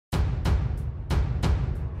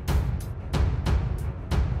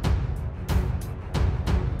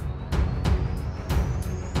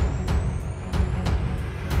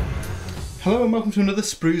Hello and welcome to another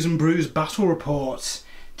Sprues and Brews Battle Report.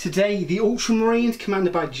 Today the Ultramarines,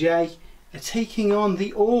 commanded by Jay, are taking on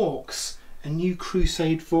the Orks, a new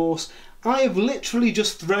Crusade force I have literally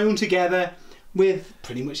just thrown together with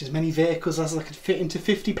pretty much as many vehicles as I could fit into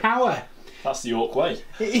 50 power. That's the Orc way.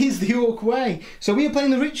 It is the Orc way. So we are playing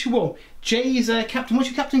the ritual. Jay's captain, what's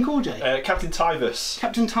your captain called, Jay? Captain Tyvus.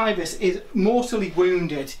 Captain Tyvus is mortally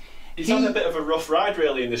wounded. He's had a bit of a rough ride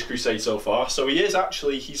really in this crusade so far. So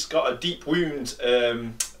he's got a deep wound,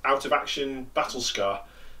 out of action battle scar.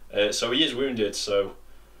 So he is wounded. So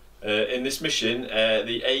in this mission,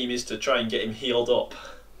 the aim is to try and get him healed up.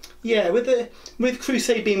 Yeah, with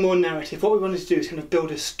Crusade being more narrative, what we wanted to do is kind of build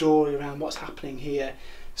a story around what's happening here.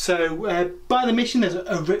 So by the mission, there's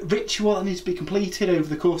a ritual that needs to be completed over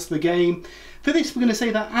the course of the game. For this, we're going to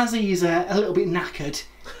say that as he's a little bit knackered,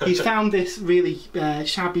 he's found this really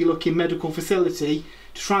shabby looking medical facility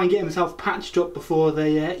to try and get himself patched up before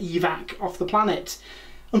they evac off the planet.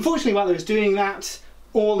 Unfortunately, while he was doing that,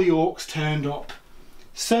 all the Orks turned up.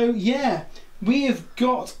 So yeah, we have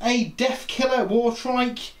got a Death Killer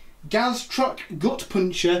Wartrike, Gaz Truck Gut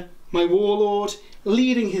Puncher, my Warlord,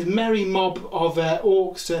 leading his merry mob of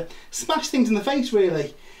Orks to smash things in the face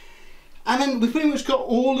really. And then we've pretty much got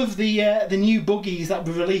all of the new buggies that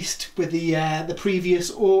were released with the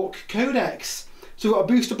previous Ork Codex. So we've got a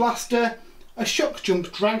Booster Blaster, a Shock Jump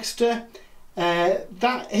Dragster,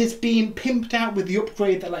 that has been pimped out with the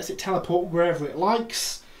upgrade that lets it teleport wherever it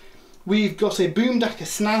likes. We've got a Boomdacker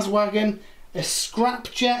Snazwagon, a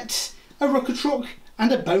Scrapjet, a Rucker Truck,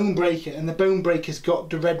 and a Bone Breaker, and the Bone Breaker's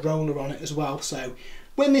got the red roller on it as well, so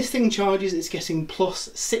when this thing charges it's getting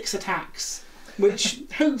 +6 attacks, which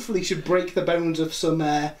hopefully should break the bones of some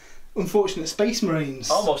unfortunate Space Marines.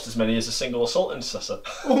 Almost as many as a single Assault Intercessor.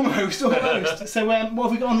 Almost. So what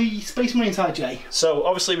have we got on the Space Marine side, Jay? So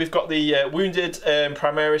obviously we've got the wounded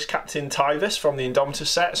Primaris Captain Tyvus from the Indomitus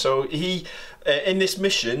set. So he, in this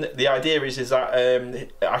mission, the idea is that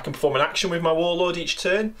I can perform an action with my Warlord each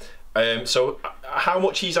turn. So how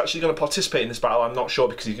much he's actually going to participate in this battle I'm not sure,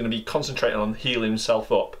 because he's going to be concentrating on healing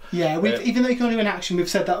himself up. Yeah, even though he can't do an action, we've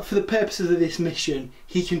said that for the purposes of this mission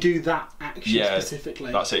he can do that action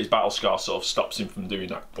specifically. That's it, his battle scar sort of stops him from doing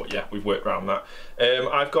that, but yeah, we've worked around that.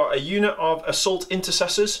 I've got a unit of Assault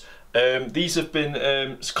Intercessors. These have been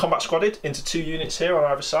combat squadded into 2 units here on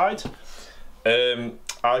either side.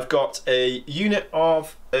 I've got a unit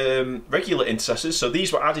of regular Intercessors, so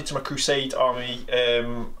these were added to my Crusade army.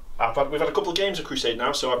 We've had a couple of games of Crusade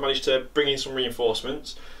now, so I've managed to bring in some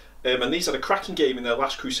reinforcements. And these had a cracking game in their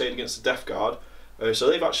last Crusade against the Death Guard. So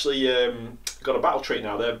they've actually got a battle trait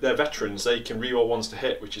now. They're veterans. They can reroll 1s to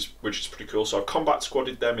hit, which is pretty cool. So I've combat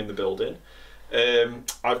squadded them in the building.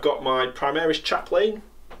 I've got my Primaris Chaplain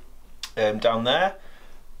down there,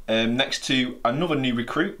 next to another new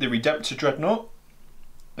recruit, the Redemptor Dreadnought.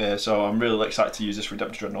 So I'm really excited to use this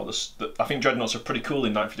Redemptor Dreadnought. I think Dreadnoughts are pretty cool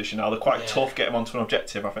in 9th edition now. They're quite tough, get them onto an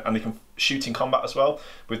objective, I think, and they can shoot in combat as well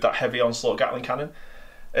with that heavy onslaught Gatling cannon.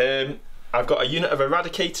 I've got a unit of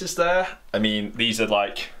Eradicators there. I mean, these are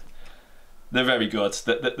they're very good.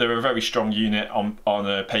 They're a very strong unit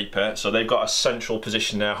on paper, so they've got a central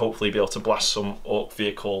position there, hopefully be able to blast some Ork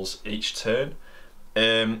vehicles each turn.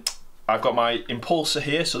 I've got my Impulsor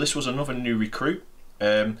here, so this was another new recruit.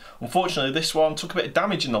 Unfortunately this one took a bit of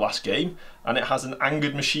damage in the last game, and it has an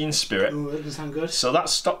Angered Machine Spirit. Ooh, that doesn't sound good. So that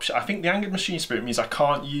stops. I think the Angered Machine Spirit means I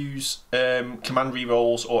can't use command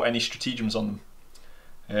rerolls or any stratagems on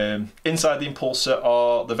them. Inside the Impulsor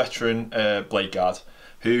are the veteran Blade Guard,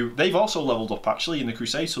 who they've also leveled up actually in the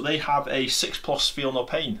Crusade, so they have a 6+ Feel No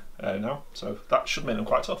Pain now, so that should make them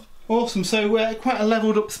quite tough. Awesome, so quite a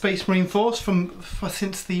levelled up Space Marine force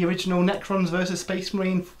since the original Necrons versus Space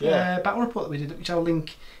Marine battle report that we did, which I'll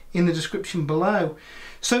link in the description below.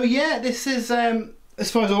 So yeah, this is, as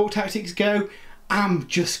far as Ork tactics go, I'm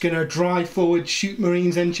just going to drive forward, shoot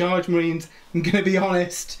Marines and charge Marines, I'm going to be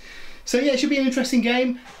honest. So yeah, it should be an interesting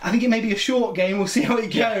game. I think it may be a short game, we'll see how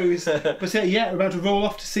it goes. But yeah, we're about to roll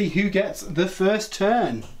off to see who gets the first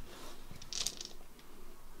turn.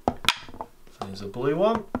 There's a blue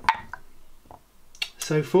one.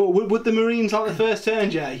 So would the Marines like the first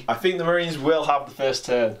turn, Jay? I think the Marines will have the first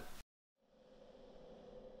turn.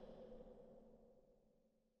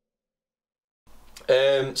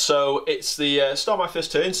 So it's the start of my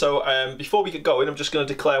first turn. So before we get going, I'm just going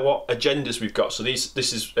to declare what agendas we've got. So this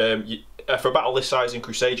is for a battle this size in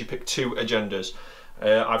Crusade, you pick 2 agendas.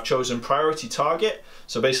 I've chosen priority target.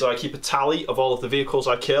 So basically I keep a tally of all of the vehicles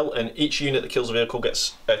I kill, and each unit that kills a vehicle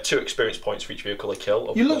gets 2 experience points for each vehicle they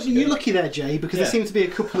kill. You're lucky there, Jay, because there seems to be a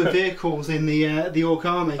couple of vehicles in the Ork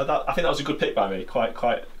army. I think that was a good pick by me. Quite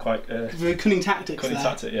very cunning tactics. Cunning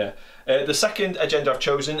tactic, yeah. The second agenda I've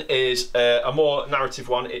chosen is a more narrative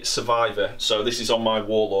one. It's Survivor. So this is on my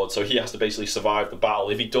Warlord. So he has to basically survive the battle.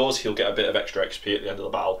 If he does, he'll get a bit of extra XP at the end of the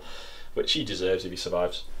battle, which he deserves if he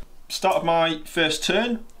survives. Start of my first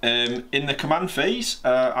turn. In the command phase,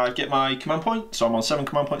 I get my command point. So I'm on 7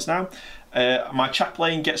 command points now. My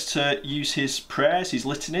chaplain gets to use his prayers, his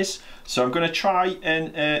litanies. So I'm going to try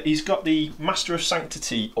and he's got the Master of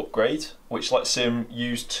Sanctity upgrade, which lets him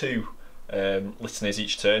use 2 litanies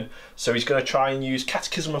each turn. So he's going to try and use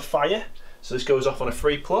Catechism of Fire. So this goes off on a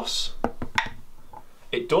 3+.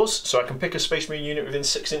 It does, so I can pick a Space Marine unit within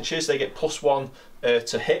 6 inches. They get +1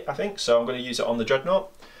 to hit, I think. So I'm going to use it on the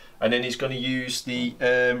Dreadnought. And then he's going to use the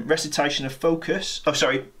Recitation of Focus. Oh,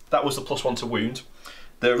 sorry, that was the +1 to wound.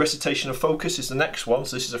 The Recitation of Focus is the next one,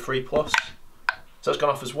 so this is a 3+. So that's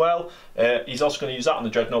gone off as well. He's also going to use that on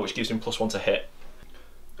the Dreadnought, which gives him +1 to hit.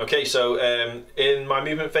 Okay, so in my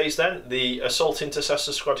movement phase then, the Assault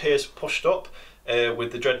Intercessor squad here is pushed up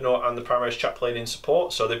with the Dreadnought and the Primaris Chaplain in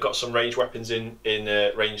support. So they've got some ranged weapons in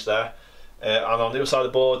range there. And on the other side of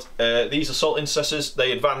the board, these Assault Intercessors,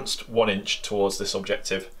 they advanced 1 inch towards this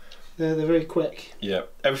objective. They're very quick. Yeah,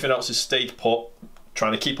 everything else is stayed put,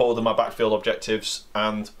 trying to keep hold of my backfield objectives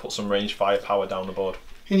and put some ranged firepower down the board.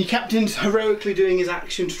 And your captain's heroically doing his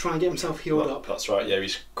action to try and get himself healed up. That's right, yeah,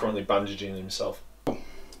 he's currently bandaging himself.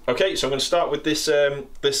 Okay, so I'm going to start with this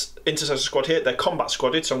this Intercessor squad here. They're combat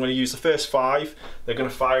squadded, so I'm going to use the first 5. They're going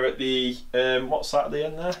to fire at the, what's that at the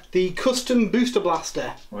end there? The Custom Booster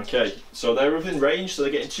Blaster. Okay, so they're within range, so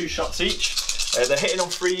they're getting 2 shots each. They're hitting on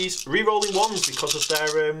 3s, re-rolling 1s because of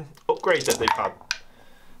their upgrade that they've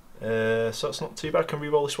had. So that's not too bad, I can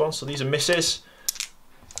re-roll this one. So these are misses.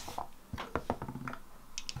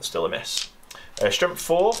 Still a miss. Strength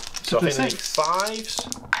 4, so I think they need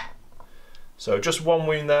 5s. So just 1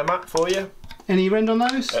 wound there, Matt, for you. Any rend on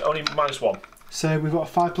those? Only -1. So we've got a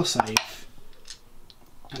 5+ save.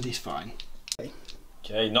 And he's fine.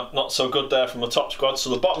 Okay, not so good there from the top squad. So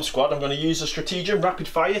the bottom squad, I'm going to use a Stratagem Rapid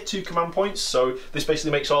Fire, 2 command points. So this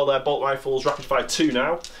basically makes all their bolt rifles Rapid Fire 2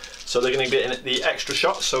 now. So they're going to get the extra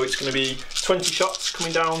shots. So it's going to be 20 shots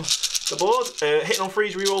coming down the board. Hitting on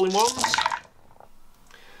 3s, re-rolling 1s.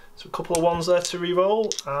 So a couple of 1s there to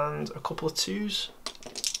re-roll and a couple of 2s.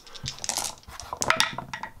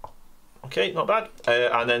 Okay, not bad.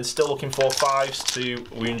 And then still looking for 5s to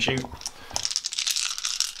wound you.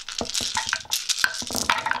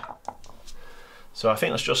 So I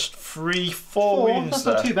think that's just 4 wounds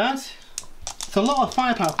there. That's not too bad. It's a lot of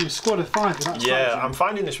firepower from a squad of 5. That's I'm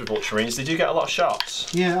finding this with Ultramarines. They do get a lot of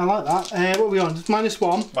shots. Yeah, I like that. What are we on?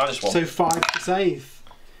 -1. -1. So 5 to save.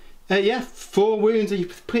 Yeah, 4 wounds and you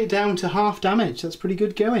put it down to half damage. That's pretty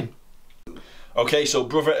good going. Okay, so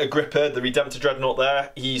Brother Agrippa, the Redemptor Dreadnought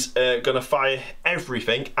there, he's going to fire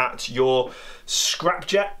everything at your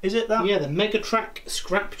Scrapjet, is it that? Yeah, the Megatrak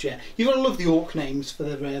Scrapjet. You've got to love the Ork names for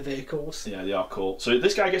the rare vehicles. Yeah, they are cool. So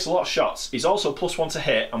this guy gets a lot of shots. He's also +1 to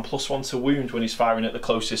hit and +1 to wound when he's firing at the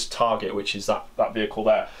closest target, which is that vehicle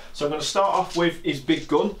there. So I'm going to start off with his big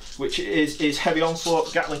gun, which is his Heavy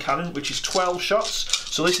Onslaught Gatling Cannon, which is 12 shots.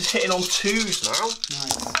 So this is hitting on 2s now.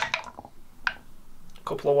 Nice. A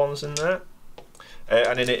couple of 1s in there.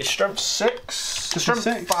 And then it is Strength 6.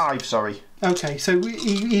 Strength 5, sorry. Okay, so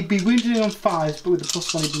he'd be wounded on 5s, but with the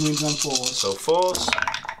 +1 he'd be wounded on 4s. So 4s.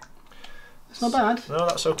 That's not bad. No,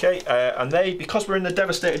 that's okay. And they, because we're in the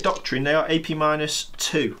Devastator Doctrine, they are AP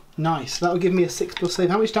 -2. Nice. That'll give me a 6+ save.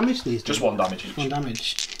 How much damage do these do? Just 1 damage each. 1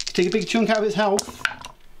 damage. Take a big chunk out of its health.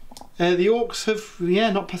 The Orks have,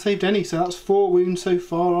 not saved any, so that's 4 wounds so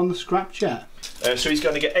far on the Scrapjet. So he's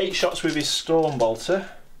going to get 8 shots with his Storm Bolter.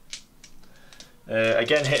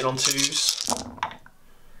 Again hitting on 2s.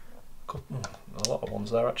 A lot of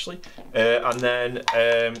 1s there actually. And then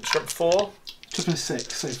Strength 4. Took a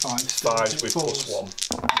 6, so 5. 5s with +1.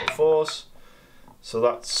 So 4s. So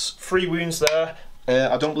that's 3 wounds there.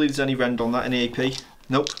 I don't believe there's any rend on that, any AP.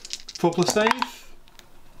 Nope. 4+ save.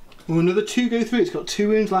 Oh, another 2 go through. It's got 2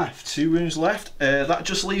 wounds left. 2 wounds left. That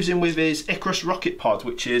just leaves him with his Icarus Rocket Pod,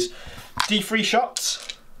 which is D3 shots.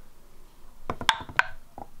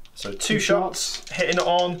 So 2 shots, hitting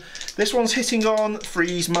on. This one's hitting on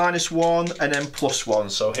 3s, -1, and then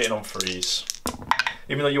 +1, so hitting on 3s.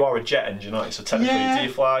 Even though you are a jet engine, aren't you? So technically, do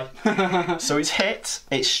you fly? So it's hit.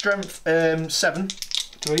 It's Strength 7.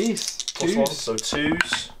 3s. +1, so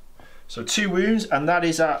 2s. So 2 wounds, and that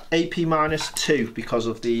is at AP -2 because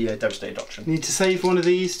of the Devastator Doctrine. You need to save one of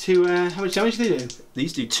these to, how much damage do they do?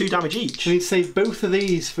 These do 2 damage each. You need to save both of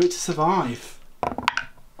these for it to survive.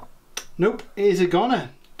 Nope, it is a goner.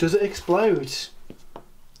 Does it explode?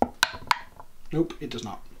 Nope, it does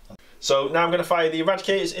not. So now I'm going to fire the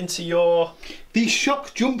Eradicators into your... The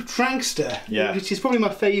Shock Jump Dragster, yeah, which is probably my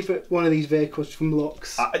favourite one of these vehicles from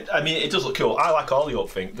Lux. I mean, it does look cool. I like all the Ork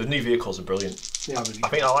thing. The new vehicles are brilliant. Yeah, really. I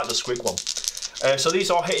think I like the squig one. So these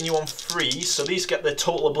are hitting you on 3s, so these get the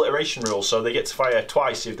total obliteration rule, so they get to fire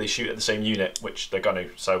twice if they shoot at the same unit, which they're going to.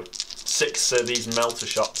 So 6 of these melter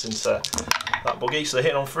shots into that buggy, so they're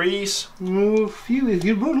hitting on 3s. Oh, phew,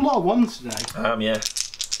 you rolled a lot of 1s today.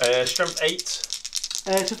 Yeah. Strength 8.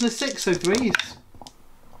 Toughness 6, so 3s.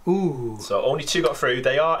 Ooh. So only 2 got through.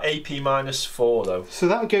 They are AP -4 though. So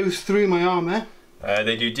that goes through my armour.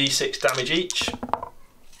 They do D6 damage each.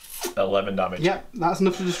 11 damage. Yep, that's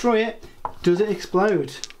enough to destroy it. Does it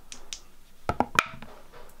explode?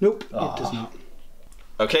 Nope, it does not.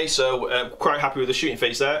 Okay, so quite happy with the shooting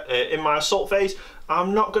phase there. In my assault phase,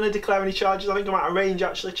 I'm not going to declare any charges. I think I'm out of range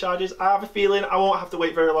actually charges. I have a feeling I won't have to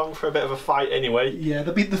wait very long for a bit of a fight anyway. Yeah,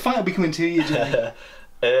 the fight will be coming to you, Jay.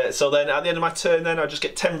 So then at the end of my turn then I just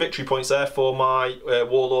get 10 victory points there for my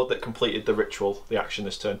warlord that completed the ritual, the action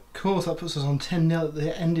this turn. Cool, so that puts us on 10-0 at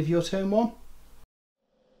the end of your turn 1.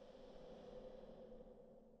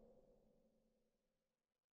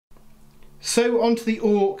 So on to the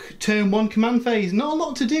Ork turn 1 command phase. Not a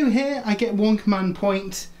lot to do here. I get 1 command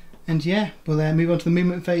point, and yeah, we'll move on to the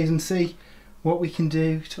movement phase and see what we can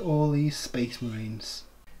do to all these Space Marines.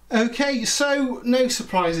 Okay, so no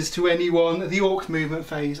surprises to anyone. The Ork movement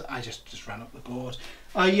phase, I just ran up the board.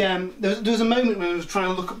 There was a moment when I was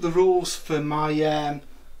trying to look up the rules for my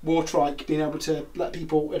Wartrike, being able to let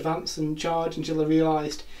people advance and charge, until I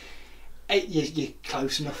realised you're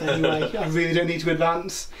close enough anyway. I really don't need to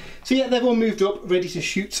advance. So yeah, they've all moved up, ready to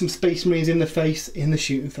shoot some Space Marines in the face in the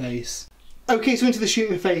shooting phase. Okay, so into the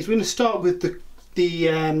shooting phase, we're going to start with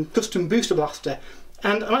the custom booster blaster,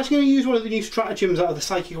 and I'm actually going to use one of the new stratagems out of the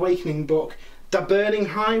Psychic Awakening book, the Burning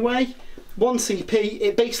Highway. 1 CP,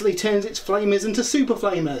 it basically turns its flamers into super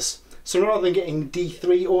flamers. So rather than getting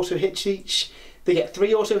D3 auto hits each, they get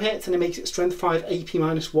 3 auto hits, and it makes it strength 5 AP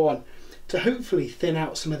 -1. To hopefully thin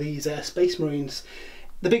out some of these Space Marines.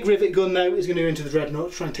 The big rivet gun though is going to go into the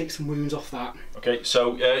Dreadnought to try and take some wounds off that. Okay,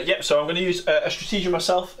 so so I'm going to use a stratagem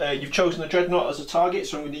myself. You've chosen the Dreadnought as a target,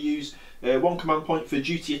 so I'm going to use 1 command point for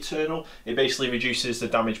Duty Eternal. It basically reduces the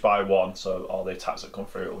damage by 1, so all the attacks that come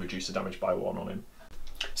through it will reduce the damage by 1 on him.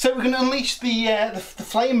 So we're going to unleash the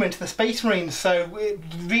flamer into the Space Marines, so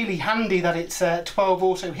it's really handy that it's 12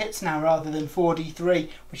 auto hits now rather than 4d3,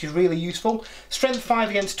 which is really useful. Strength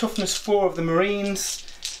 5 against toughness 4 of the Marines.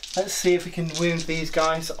 Let's see if we can wound these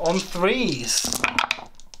guys on 3s.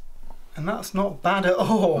 And that's not bad at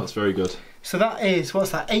all. That's very good. So that is,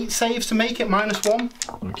 what's that, 8 saves to make it, -1?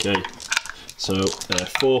 Okay, so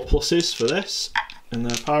 4 pluses for this in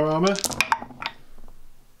their power armour.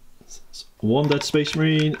 1 dead Space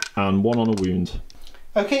Marine and 1 on a wound.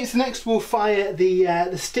 Okay, so next we'll fire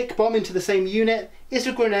the stick bomb into the same unit. It's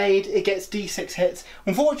a grenade, it gets D6 hits.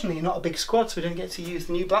 Unfortunately, not a big squad, so we don't get to use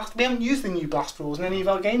the new blast. We haven't used the new blast rules in any of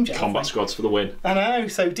our games yet. Combat squads for the win. I know,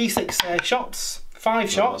 so D6 shots, 5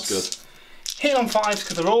 shots. That's good. Hit on 5s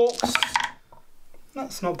because they're Orks.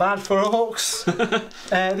 That's not bad for Orks.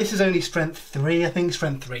 This is only strength 3, I think,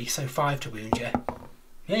 strength 3, so 5 to wound you.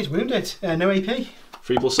 Yeah, he's wounded, no AP.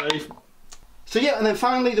 3 plus save. So yeah, and then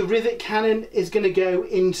finally the rivet cannon is going to go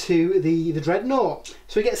into the Dreadnought.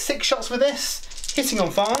 So we get 6 shots with this, hitting on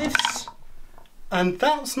 5s, and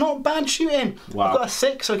that's not bad shooting. Wow. I've got a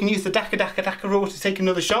 6, so I can use the Daka rule to take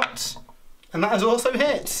another shot, and that has also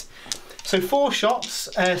hit. So 4 shots,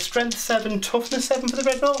 strength 7, toughness 7 for the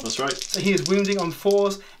Dreadnought. That's right. So he is wounding on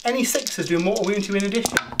 4s. Any 6s do a mortal wound to in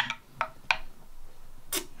addition.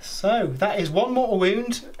 So that is 1 mortal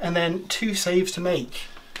wound, and then 2 saves to make.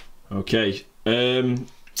 Okay.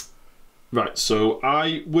 Right, so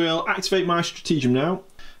I will activate my stratagem now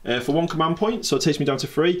for 1 command point, so it takes me down to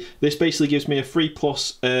 3. This basically gives me a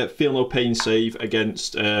 3+ feel no pain save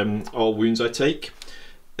against all wounds I take.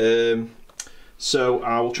 So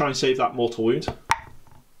I will try and save that mortal wound.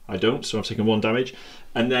 I don't, so I've taken 1 damage.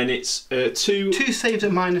 And then it's 2 saves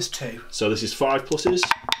at -2. So this is 5 pluses.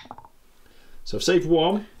 So I've saved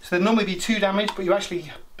 1. So there'd normally be 2 damage, but you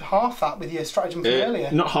actually half that with your stratagem from earlier.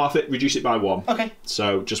 Not half it, reduce it by 1. Okay.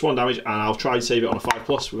 So just 1 damage, and I'll try and save it on a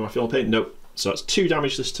 5+ with my feel no pain. Nope. So that's 2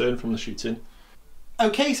 damage this turn from the shooting.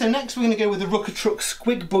 Okay, so next we're going to go with the Rucker Truck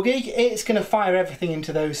Squig Buggy. It's going to fire everything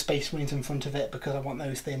into those Space Marines in front of it because I want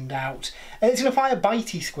those thinned out. And it's going to fire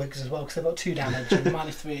bitey squigs as well because they've got 2 damage and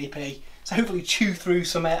 -3 AP. So hopefully chew through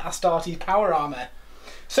some Astartes power armour.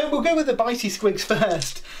 So we'll go with the bitey squigs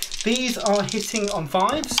first. These are hitting on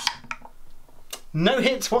 5s. No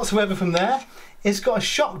hits whatsoever from there. It's got a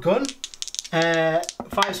shotgun.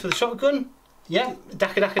 5s for the shotgun. Yeah,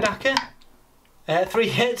 Daka Daka Daka. 3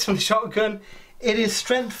 hits from the shotgun. It is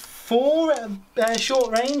strength 4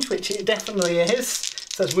 short range, which it definitely is.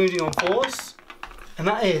 So that's wounding on 4s. And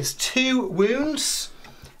that is 2 wounds.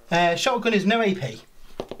 Shotgun is no AP.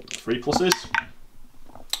 3 pluses.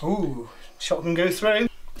 Ooh, shotgun goes through.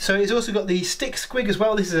 So it's also got the stick squig as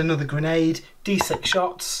well. This is another grenade. D6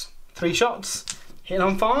 shots, 3 shots, hitting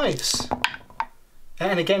on 5s.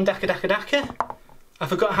 And again, Daka Daka Daka. I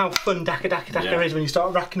forgot how fun Daka Daka Daka is when you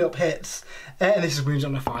start racking up hits. And this is wounds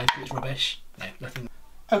on a 5, it's rubbish. No, nothing.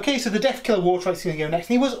 Okay, so the Death Killer Wartrike's going to go next.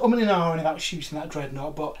 And he was umming and ahhing about shooting that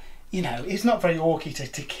Dreadnought, but, you know, it's not very orky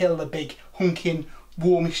to kill a big hunking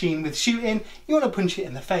war machine with shooting. You want to punch it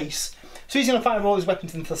in the face. So he's going to fire all his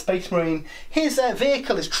weapons into the Space Marine. His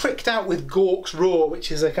vehicle is tricked out with Gork's Roar,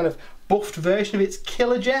 which is a kind of buffed version of its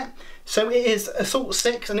killer jet. So it is Assault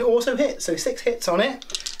 6 and it also hits, so 6 hits on it.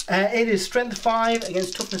 It is Strength 5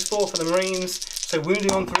 against Toughness 4 for the Marines, so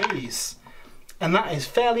wounding on 3s. And that is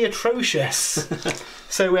fairly atrocious.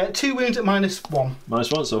 So 2 wounds at -1.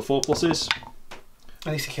 -1, so 4 pluses.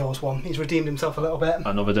 At least he kills 1. He's redeemed himself a little bit.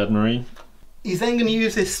 Another dead Marine. He's then going to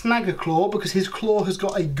use his Snagger Claw because his claw has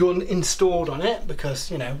got a gun installed on it because,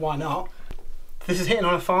 you know, why not? This is hitting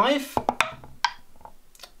on a 5.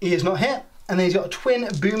 He is not hit. And then he's got a twin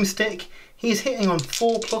boomstick. He's hitting on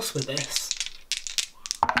 4+ with this.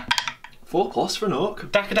 4+ for an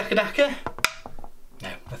Ork. Daka Daka Daka. No,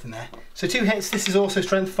 nothing there. So 2 hits. This is also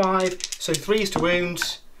Strength 5. So 3s to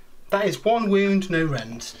wound. That is 1 wound, no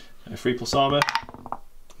rend. 3+ armour.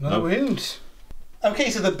 Another wound. Okay,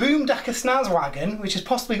 so the Boom Daka Snazwagon, which has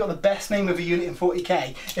possibly got the best name of a unit in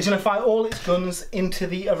 40k, is going to fire all its guns into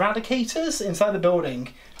the Eradicators inside the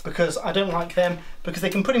building because I don't like them because they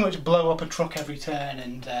can pretty much blow up a truck every turn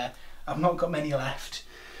and I've not got many left.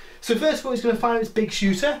 So first of all, he's going to fire its big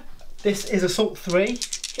shooter. This is Assault 3,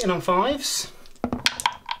 hitting on 5s.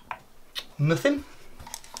 Nothing.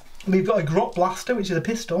 And we've got a Grot Blaster, which is a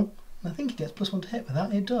pistol. I think he gets +1 to hit with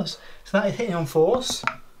that, it does. So that is hitting on 4s.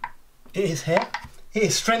 It is hit. It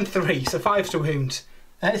is Strength 3, so 5s to wound.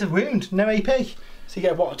 It's a wound, no AP. So you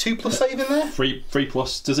get what, a 2+ save in there?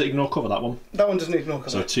 3+. Does it ignore cover, that one? That one doesn't ignore cover.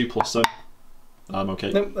 So 2+ then. I'm okay.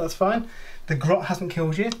 Nope, that's fine. The Grot hasn't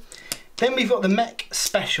killed you. Then we've got the Mech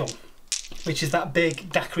Special, which is that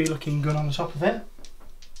big daiquiri looking gun on the top of it.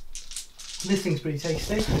 This thing's pretty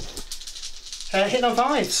tasty. Hitting on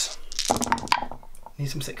 5s. Need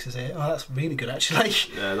some 6s here. Oh, that's really good actually.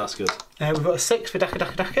 Yeah, that's good. We've got a 6 for Daka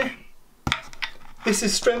Daka Daka. This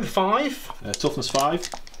is Strength 5. Toughness 5.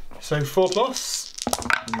 So 4+.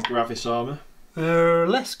 And Gravis armour.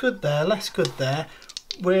 Less good there, less good there.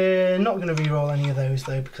 We're not going to re-roll any of those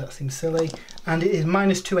though because that seems silly. And it is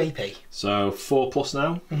 -2 AP. So 4+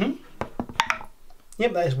 now.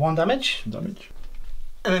 Yep, that is 1 damage. Damage.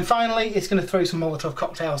 And then finally, it's going to throw some Molotov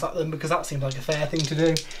cocktails at them because that seems like a fair thing to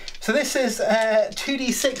do. So this is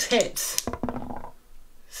 2d6 hits.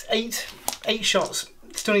 It's 8 shots.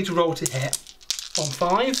 Still need to roll to hit on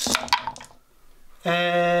 5s.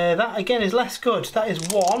 That again is less good. That is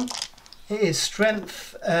 1. It is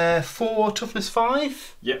Strength 4, Toughness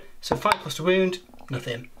 5. Yep. So 5+ to wound,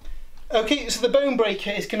 nothing. Okay, so the Bone Breaker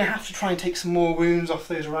is going to have to try and take some more wounds off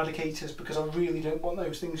those Eradicators because I really don't want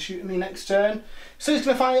those things shooting me next turn. So it's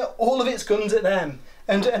going to fire all of its guns at them.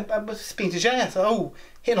 And speaking to JS, oh,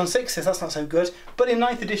 hitting on 6s, that's not so good. But in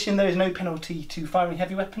 9th edition, there is no penalty to firing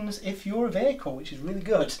heavy weapons if you're a vehicle, which is really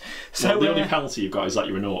good. So well, the only penalty you've got is that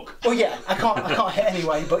you're an Ork. Well, yeah, I can't hit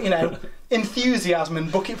anyway, but you know, enthusiasm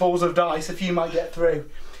and bucketfuls of dice, a few might get through.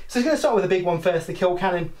 So it's going to start with the big one first, the Kill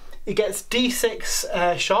Cannon. It gets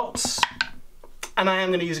D6 shots, and I am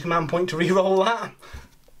going to use a command point to re-roll that.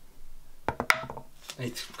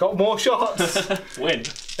 It's got more shots. Win.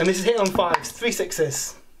 And this is hit on 5s, 3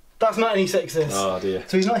 6s. That's not any 6s. Oh dear.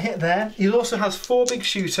 So he's not hit there. He also has 4 big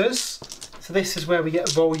shooters. So this is where we get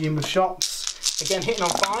volume of shots. Again, hitting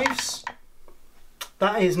on 5s.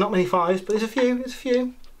 That is not many 5s, but there's a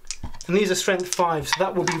few. And these are Strength 5, so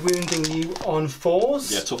that will be wounding you on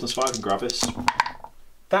 4s. Yeah, Toughness 5 and Gravis.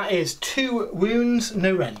 That is 2 wounds,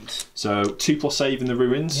 no rend. So 2+ save in the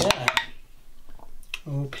ruins. Yeah.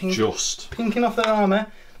 Oh, pinking off their armour.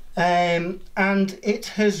 And it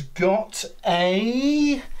has got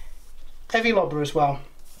a heavy lobber as well.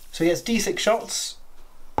 So he has D6 shots,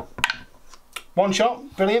 One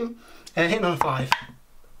shot, brilliant. Hitting on a 5.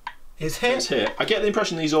 It's hit. It's hit. I get the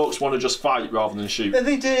impression these Orks want to just fight rather than shoot.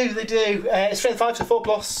 They do. It's strength 5, so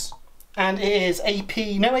 4+, and it is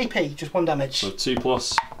AP. No AP, just 1 damage. So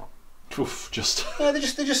 2+. Oof, just. Yeah, they're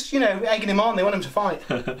just egging him on. They want him to fight.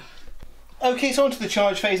 Okay, so on to the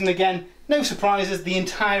charge phase, and again, no surprises. The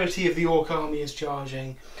entirety of the Ork army is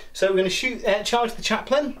charging. So we're going to charge the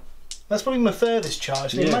chaplain. That's probably my furthest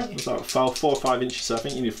charge. Yeah, it's like 4 or 5 inches. So I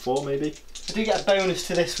think you need 4 maybe. I do get a bonus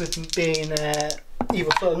to this with being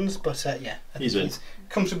evil funds, but yeah, I think he's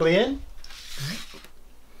comfortably in.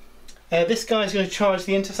 This guy's going to charge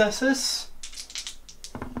the intercessors.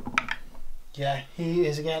 Yeah, he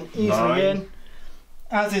is again easily in.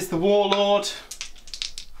 As is the warlord.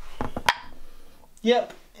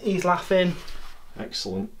 Yep, he's laughing.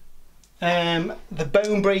 Excellent. The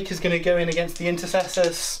bone breaker's going to go in against the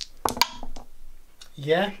intercessors.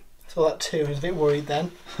 Yeah, so that 2 is a bit worried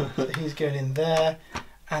then. So he's going in there,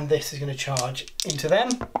 and this is going to charge into them.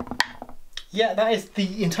 Yeah, that is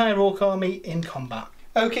the entire Ork army in combat.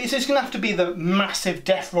 Okay, so it's going to have to be the massive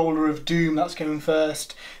Death Roller of Doom that's going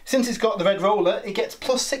first. Since it's got the red roller, it gets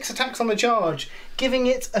 +6 attacks on the charge, giving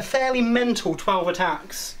it a fairly mental 12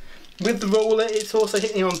 attacks. With the roller, it's also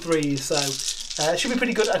hitting on 3s, so it should be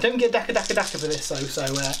pretty good. I don't get Daka for this though, so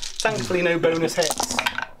thankfully no bonus hits.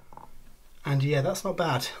 And yeah, that's not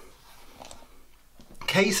bad.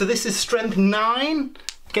 Okay, so this is strength 9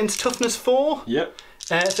 against toughness 4. Yep.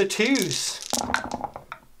 So 2s.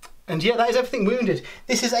 And yeah, that is everything wounded.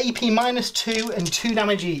 This is AP -2 and 2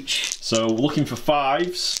 damage each. So looking for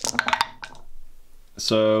 5s.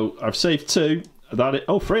 So I've saved 2.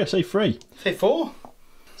 Oh, 3. I saved 3. Say 4.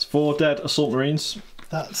 It's 4 dead Assault Marines.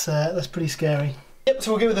 That's pretty scary. Yep.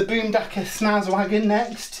 So we'll go with the Boomdaka Snazwagon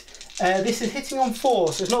next. This is hitting on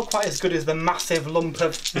 4, so it's not quite as good as the massive lump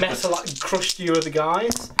of metal that crushed you other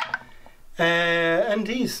guys. And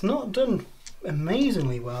he's not done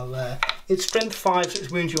amazingly well there. It's strength 5, so it's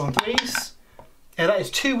wounds you on 3s. That is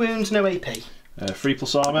 2 wounds, no AP.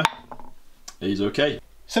 3+ armour. He's okay.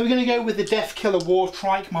 So we're going to go with the Death Killer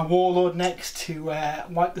Wartrike, my warlord, next to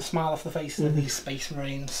wipe the smile off the faces of these Space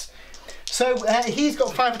Marines. So he's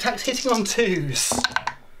got 5 attacks hitting on 2s.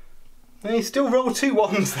 And he still rolled 2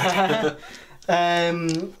 1s there.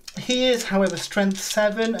 He is, however, strength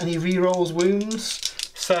 7 and he re-rolls wounds.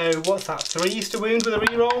 So what's that, 3s to wound with a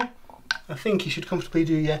re-roll? I think he should comfortably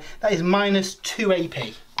do, yeah. That is -2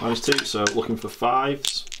 AP. -2, so looking for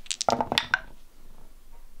 5s.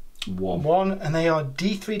 1, and they are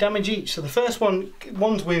D3 damage each. So the first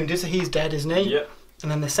one's wounded, so he's dead, isn't he? Yep.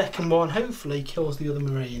 And then the second one hopefully kills the other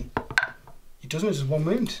Marine. He doesn't, it's just 1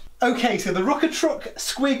 wound. Okay, so the Rocket Truck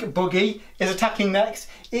Squig Buggy is attacking next.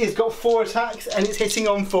 It has got 4 attacks and it's hitting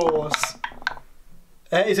on 4s.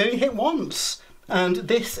 It's only hit once. And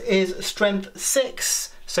this is strength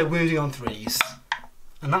 6, so wounding on 3s.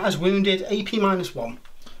 And that has wounded AP -1.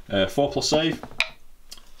 4+ save.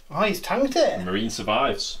 Oh, he's tanked it. The Marine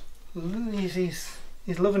survives.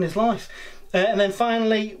 He's loving his life. And then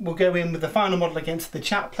finally, we'll go in with the final model against the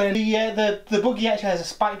chaplain. The buggy actually has a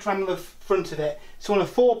spiked ram on the front of it. So on a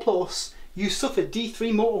 4+, you suffer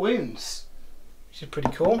D3 mortal wounds, which is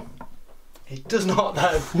pretty cool. It does not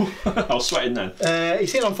though. I was sweating then.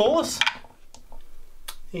 He's hit on 4s.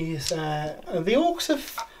 The Orks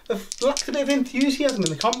have lacked a bit of enthusiasm in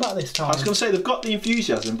the combat this time. I was going to say they've got the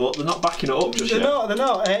enthusiasm, but they're not backing it up just yet. They're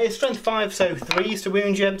not. It's strength 5, so 3s to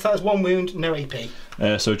wound you. So that's 1 wound, no AP.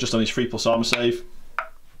 So just on his 3+ armour save,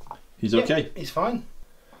 he's okay. He's fine.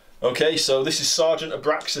 Okay, so this is Sergeant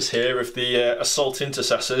Abraxas here of the Assault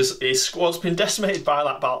Intercessors. His squad's been decimated by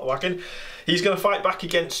that battle wagon. He's going to fight back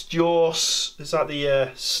against your... Is that the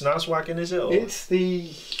Snazwagon, is it? Or? It's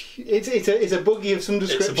a buggy of some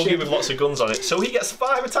description. It's a buggy with lots of guns on it. So he gets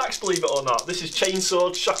 5 attacks, believe it or not. This is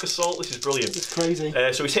Chainsword, Shock Assault. This is brilliant. It's crazy.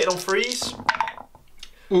 So he's hitting on 3s.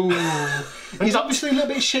 Ooh. He's obviously a little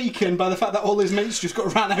bit shaken by the fact that all his mates just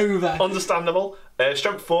got ran over. Understandable.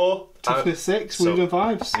 Strength 4. Toughness 6, wound on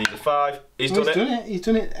 5s. Needs a 5. He's done it. He's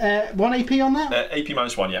done it. 1 AP on that? AP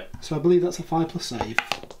 -1, yeah. So I believe that's a 5+ save.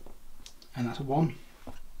 And that's a 1.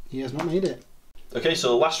 He has not made it. Okay, so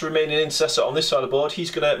the last remaining intercessor on this side of the board, he's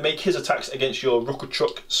going to make his attacks against your Rocket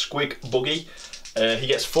Truck Squig Buggy. He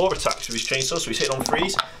gets 4 attacks with his chainsaw, so he's hitting on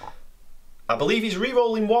 3s. I believe he's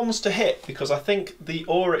re-rolling 1s to hit because I think the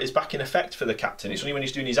aura is back in effect for the captain. It's only when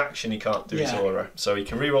he's doing his action he can't do his aura. So he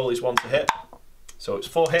can re-roll his 1 to hit. So it's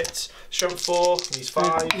 4 hits, strength 4, he's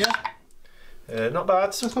 5. Yeah. Not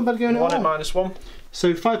bad. That's not bad going at all. 1 at -1.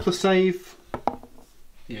 So 5+ save.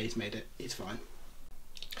 Yeah, he's made it. He's fine.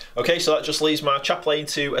 Okay, so that just leaves my chaplain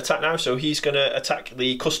to attack now. So he's going to attack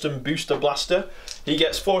the custom booster blaster. He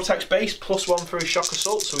gets 4 attacks base, +1 for his shock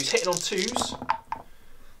assault, so he's hitting on 2s.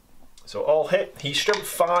 So all hit. He's strength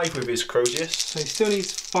 5 with his Crozius. So he still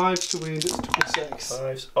needs 5 to wound at +6.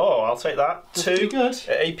 5s. Oh, I'll take that. That's 2 good.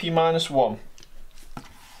 at AP -1.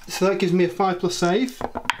 So that gives me a 5+ save.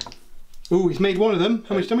 Oh, he's made one of them.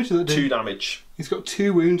 How much damage does that do? 2 damage. He's got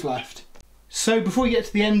 2 wounds left. So before we get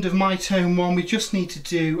to the end of my turn 1, we just need to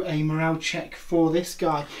do a morale check for this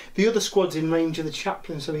guy. The other squad's in range of the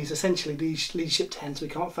chaplain, so he's essentially leadership 10, so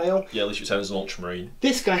he can't fail. Yeah, leadership 10 is an Ultramarine.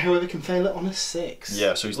 This guy, however, can fail it on a 6.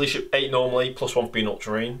 Yeah, so he's leadership 8 normally, +1 for being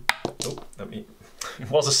Ultramarine. Oh, it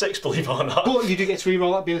was a 6, believe it or not. But you do get to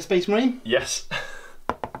reroll that being a Space Marine. Yes.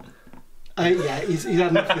 Yeah, he's had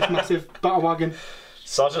enough of this massive battle wagon.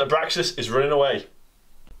 Sergeant Abraxas is running away.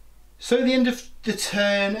 So at the end of the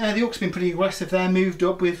turn, the Orks have been pretty aggressive there, moved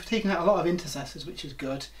up. We've taken out a lot of intercessors, which is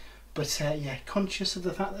good. But yeah, conscious of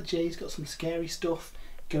the fact that Jay's got some scary stuff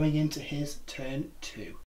going into his turn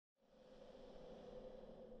 2.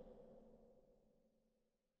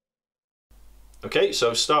 Okay,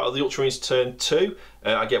 so start of the Ultramarines turn 2.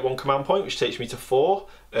 I get 1 command point, which takes me to 4.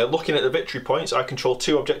 Looking at the victory points, I control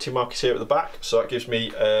 2 objective markers here at the back, so that gives me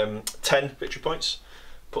 10 victory points.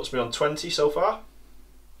 Puts me on 20 so far.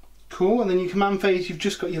 Cool, and then your command phase, you've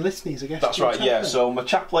just got your litanies, I guess. That's right, yeah. So my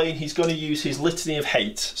chaplain, he's going to use his Litany of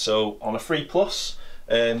Hate. So on a 3+,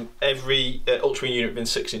 every Ultramarine unit within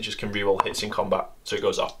 6 inches can reroll hits in combat. So it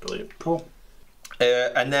goes off, brilliant. Cool.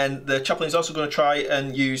 And then the chaplain is also going to try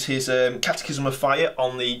and use his Catechism of Fire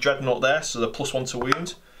on the Dreadnought there, so the +1 to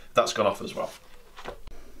wound. That's gone off as well.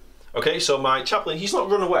 Okay, so my chaplain, he's not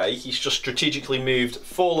run away, he's just strategically moved,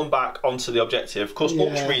 fallen back onto the objective. Of course,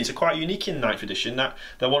 Ultramarines are quite unique in 9th edition, that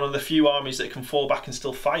they're one of the few armies that can fall back and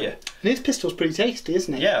still fire. And his pistol's pretty tasty,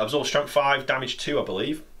 isn't it? Yeah, absorb strength 5, damage 2, I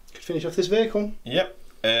believe. Could finish off this vehicle. Yep.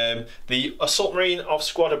 The Assault Marine of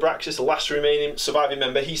Squad Abraxas, the last remaining surviving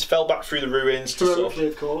member, he's fell back through the ruins to sort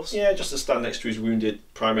of course. Yeah, just to stand next to his wounded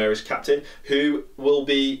Primaris captain, who will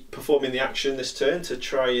be performing the action this turn to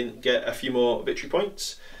try and get a few more victory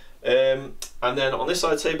points. And then on this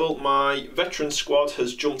side of the table, my veteran squad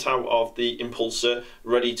has jumped out of the Impulsor,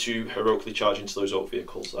 ready to heroically charge into those Ork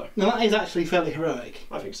vehicles there. Now that is actually fairly heroic.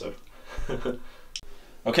 I think so.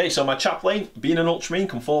 Okay, so my chaplain, being an Ultramarine,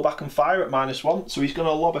 can fall back and fire at -1, so he's going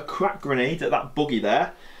to lob a crack grenade at that buggy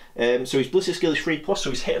there. So his ballistic skill is 3+,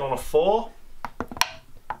 so he's hitting on a 4.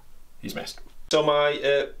 He's missed. So my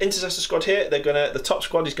intercessor squad here, the top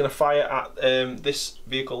squad is going to fire at this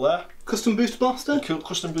vehicle there. Custom booster blaster?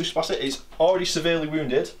 Custom booster blaster is already severely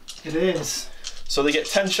wounded. It is. So they get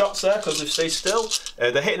 10 shots there because they've stayed still.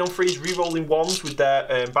 They're hitting on 3s, re-rolling 1s with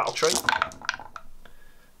their battle trait.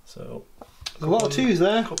 So a lot of 2s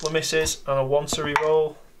there. A couple of misses and a 1 to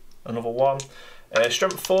re-roll. Another 1.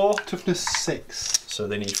 Strength 4. Toughness 6. So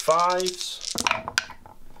they need 5s.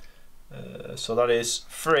 So that is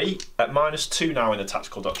 3 at -2 now in the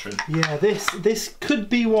tactical doctrine. Yeah, this could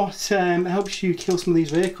be what helps you kill some of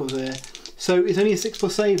these vehicles here. So it's only a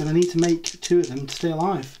 6+ save, and I need to make 2 of them to stay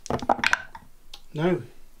alive. No.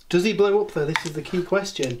 Does he blow up though? This is the key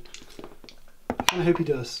question. I hope he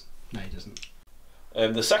does. No, he doesn't.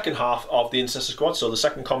 The second half of the intercessor squad, so the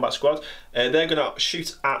second combat squad, they're going to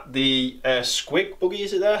shoot at the squig buggy,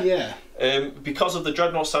 is it there? Yeah. Because of the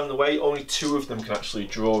dreadnought standing in the way, only 2 of them can actually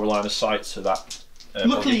draw a line of sight to that.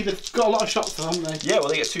 Luckily, buggy. they've got a lot of shots though, haven't they? Yeah, well,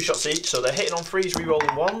 they get 2 shots each, so they're hitting on 3s,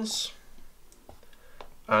 re-rolling 1s,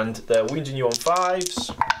 and they're wounding you on 5s.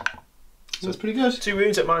 So that's pretty good. 2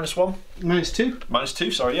 wounds at -1. -2.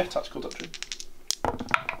 -2, sorry, yeah, tactical doctrine.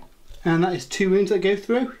 And that is 2 wounds that go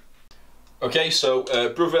through. Okay, so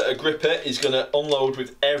Brother Agrippa is going to unload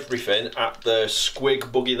with everything at the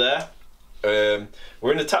squig buggy there.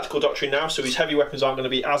 We're in the tactical doctrine now, so his heavy weapons aren't going to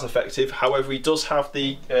be as effective. However, he does have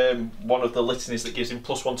the one of the litanies that gives him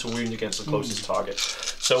 +1 to wound against the closest target.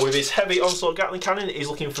 So with his heavy onslaught Gatling cannon, he's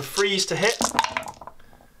looking for 3s to hit.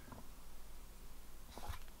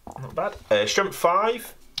 Not bad. Strength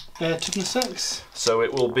 5. Toughness 6. So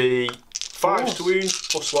it will be 5s to wound,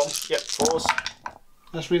 +1. Yep, 4s.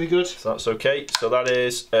 That's really good. So that's okay. So that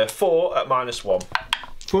is 4 at -1.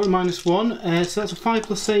 4 at -1. So that's a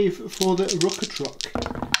 5+ save for the rocket truck.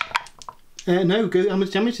 No, how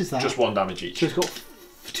much damage is that? Just 1 damage each. So he's got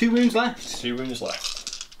 2 wounds left. 2 wounds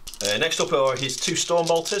left. Next up are his 2 storm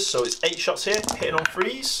bolters. So it's 8 shots here, hitting on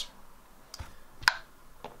 3s.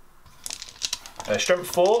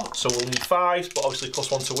 Strength 4, so we'll need 5s, but obviously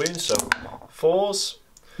 +1 to wound, so 4s.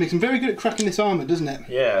 Makes him very good at cracking this armour, doesn't it?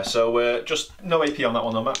 Yeah, so just no AP on that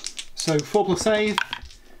one though, Matt. So 4+ save,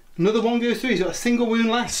 Another one goes through. He's got a single wound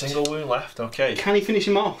left. Single wound left, okay. Can he finish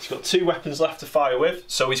him off? He's got 2 weapons left to fire with.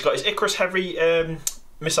 So he's got his Icarus Heavy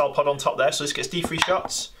missile pod on top there. So this gets D3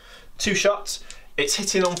 shots. 2 shots. It's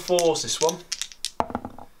hitting on 4s, this one.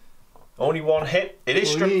 Only 1 hit. It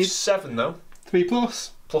is strength 7 though. 3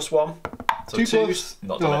 plus. Plus 1. So 2 2s. plus.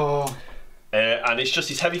 Not done it. And it's just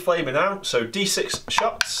his heavy flamer now. So D6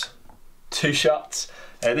 shots. 2 shots.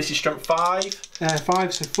 This is strength 5.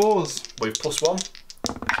 5, so 4s. With plus 1.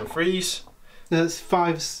 So 3s. That's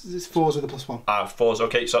 5s, it's 4s with a plus 1. 4s,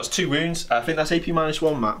 okay, so that's 2 wounds. I think that's AP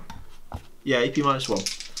 -1, Matt. Yeah, AP -1.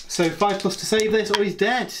 So 5 plus to save this, or he's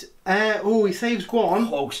dead. Oh, he saves 1.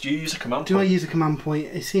 Close, do you use a command point? Do I use a command point?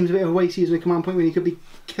 It seems a bit of a waste to use a command point when you could be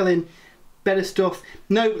killing better stuff.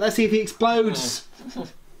 No, let's see if he explodes.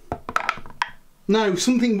 No,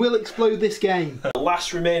 something will explode this game. The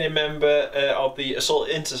last remaining member of the Assault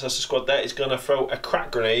Intercessor Squad there is going to throw a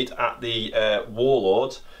crack grenade at the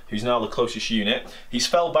Warlord, who's now the closest unit. He's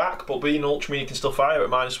fell back, but being an Ultramarine he can still fire at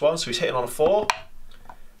 -1, so he's hitting on a 4.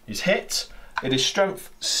 He's hit. It is strength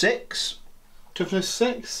 6. Toughness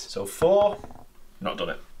 6. So 4. Not done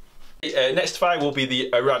it. Next fire will be the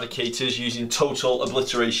Eradicators using total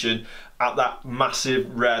obliteration at that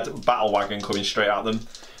massive red battle wagon coming straight at them.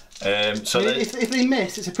 So I mean, if they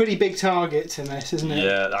miss, it's a pretty big target to miss, isn't it?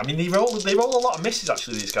 Yeah, I mean they roll a lot of misses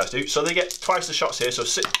actually. These guys do. So they get twice the shots here. So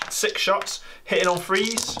 6 shots hitting on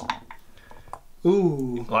 3s.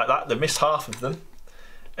 Ooh, like that. They missed half of them.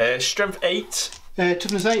 Strength 8.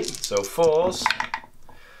 Toughness 8. So 4s.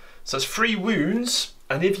 So it's 3 wounds.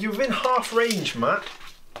 And if you're within half range, Matt,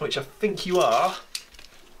 which I think you are,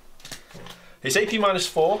 it's AP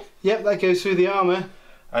 -4. Yep, that goes through the armour.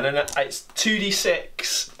 And then it's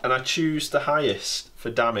 2d6, and I choose the highest for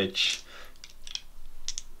damage.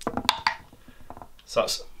 So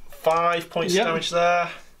that's 5 points of damage there.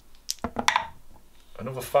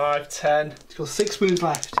 Another 5, 10. It's got 6 wounds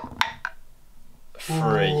left.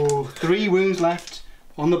 3. Ooh, 3 wounds left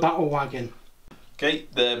on the battle wagon. Okay,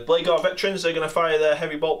 the Blade Guard veterans, they're going to fire their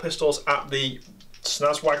heavy bolt pistols at the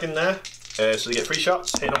Snaz wagon there. So they get 3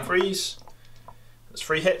 shots, hitting on 3s. That's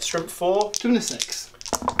 3 hits, strength 4. Toughness 6.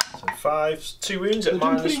 So 5, 2 wounds at They're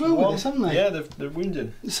doing pretty well -1. with this, haven't they? Yeah, they're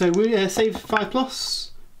wounding. So we save 5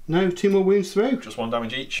 plus. No, 2 more wounds through. Just 1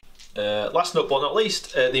 damage each. Last but not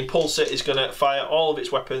least, the Impulsor is going to fire all of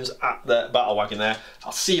its weapons at the battle wagon there.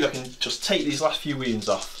 I'll see if I can just take these last few wounds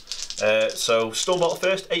off. So Stormbolt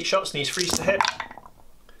first, 8 shots, needs 3s to hit.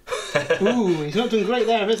 Ooh, he's not done great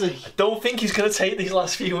there, is he? I don't think he's going to take these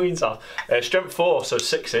last few wounds off. Strength 4, so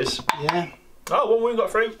 6s. Yeah. Oh, 1 wound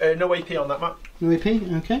got through. No AP on that, Matt. No AP,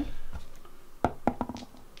 okay.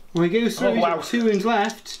 Well, he goes through, he's got 2 wounds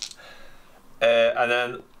left. And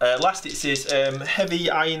then last it says Heavy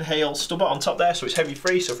Iron Hail Stubber on top there, so it's heavy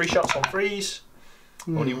 3, so 3 shots on 3s.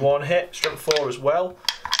 Only 1 hit, strength 4 as well.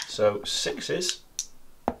 So 6s.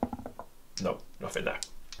 No, nothing there.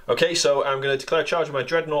 Okay, so I'm going to declare charge of my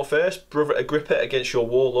Dreadnought first. Brother Agrippa against your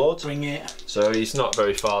Warlord. Bring it. So he's not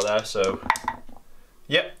very far there, so...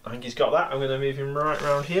 Yep, I think he's got that. I'm going to move him right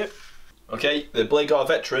around here. Okay, the Blade Guard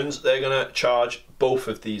veterans, they're going to charge both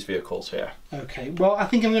of these vehicles here. Okay, well, I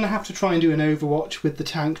think I'm going to have to try and do an Overwatch with the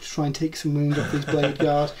tank to try and take some wound off these Blade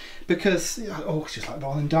Guard, because, oh, it's just like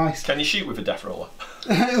rolling dice. Can you shoot with a Death Roller?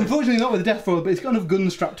 Unfortunately not with a Death Roller, but it's got enough gun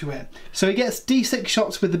strapped to it. So he gets D6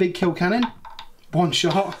 shots with the big kill cannon. 1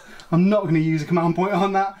 shot. I'm not going to use a command point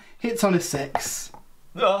on that. Hits on a 6.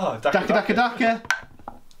 Oh, Daka daka daka.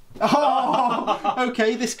 Oh,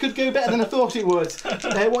 okay, this could go better than I thought it would.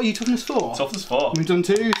 What are you, toughness 4? Toughness 4. We've done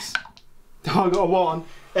 2s. Oh, I got a 1.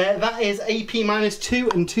 That is AP -2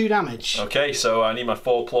 and 2 damage. Okay, so I need my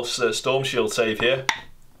 4+ Storm Shield save here.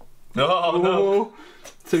 No, no.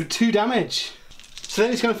 So 2 damage. So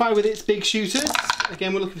then it's going to fire with its big shooters.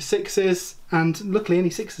 Again, we're looking for 6s, and luckily any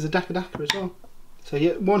 6s are Daka Daka as well. So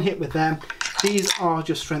yeah, 1 hit with them. These are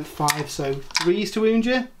just strength 5, so 3s to wound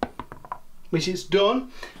you, which is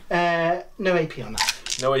done. No AP on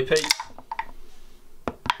that. No AP.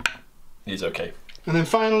 He's okay. And then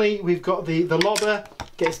finally we've got the Lobber,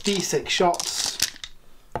 gets D6 shots.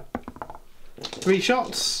 3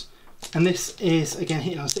 shots. And this is again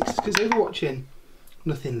hitting on 6s because overwatching.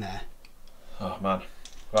 Nothing there. Oh man.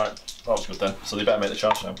 Right, that was good then. So they better make the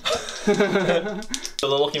charge now. So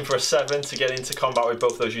they're looking for a 7 to get into combat with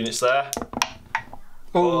both those units there.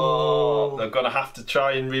 Oh, they're going to have to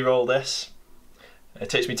try and re-roll this. It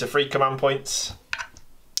takes me to 3 command points.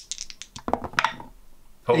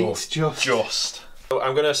 Oh, it's just. So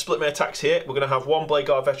I'm going to split my attacks here. We're going to have 1 Blade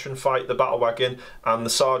Guard veteran fight the battle wagon, and the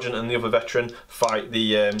sergeant and the other veteran fight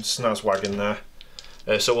the Snaz wagon there.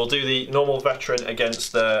 So we'll do the normal veteran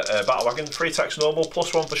against the battle wagon. 3 attacks normal,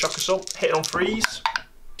 +1 for shock assault. Hitting on 3s.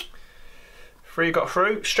 3 got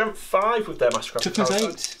through. Strength 5 with their mastercraft. Toughness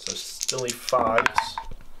 8. So still need 5s.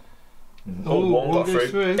 Oh, 1 got goes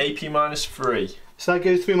through. AP -3. So that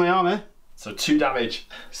goes through my armour. So 2 damage.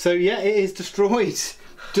 So yeah, it is destroyed.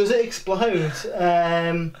 Does it explode?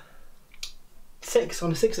 6.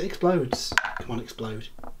 On a 6 it explodes. Come on, explode.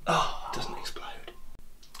 Oh, it doesn't explode.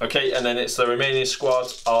 Okay, and then it's the remaining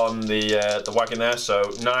squad on the wagon there.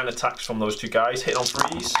 So 9 attacks from those 2 guys. Hitting on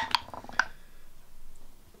 3s.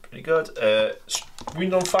 Pretty good.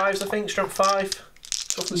 Wound on 5s, I think. Strength 5.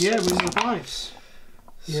 Yeah, wound on 5s.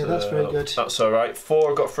 Yeah, that's very good. That's alright.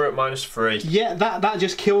 4 got through at -3. Yeah, that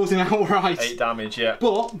just kills him outright. 8 damage, yeah.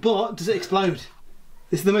 But does it explode?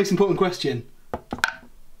 This is the most important question.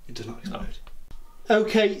 It does not explode. No.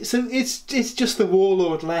 Okay, so it's just the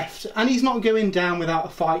Warlord left, and he's not going down without a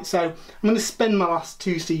fight, so I'm going to spend my last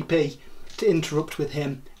 2 CP to interrupt with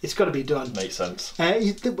him. It's got to be done. Makes sense.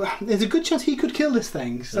 There's a good chance he could kill this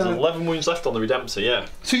thing. So. There's 11 wounds left on the Redemptor, yeah.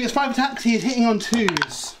 So he gets 5 attacks, he is hitting on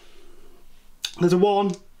 2s. There's a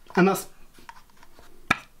 1, and that's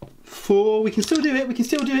 4. We can still do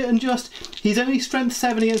it, and just... He's only strength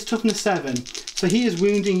 7 against toughness 7, so he is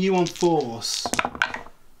wounding you on 4s.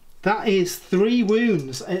 That is 3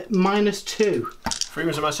 wounds at -2. 3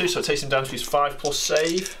 wounds at -2, so it takes him down to his 5 plus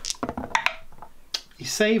save. He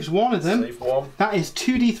saves 1 of them. Save 1. That is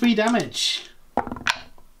 2d3 damage.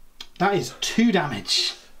 That is 2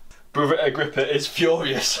 damage. Brother Agrippa is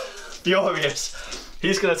furious. Furious.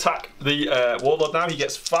 He's going to attack the Warlord now. He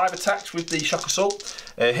gets 5 attacks with the shock assault,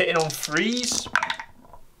 hitting on 3s.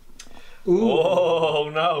 Ooh. Oh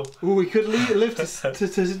no! Ooh, we could live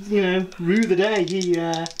to you know, rue the day he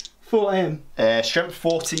fought him. Strength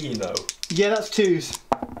 14 though. Yeah, that's 2s.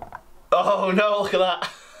 Oh no! Look at that.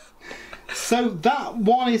 So that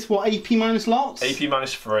one is what, AP minus lots? AP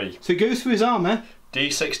 -3. So it goes through his armour.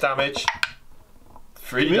 D6 damage.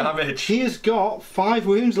 3 damage. He has got 5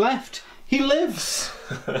 wounds left. He lives.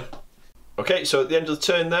 Okay, so at the end of the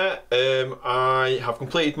turn there, I have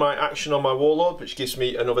completed my action on my Warlord, which gives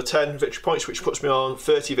me another 10 victory points, which puts me on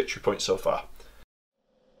 30 victory points so far.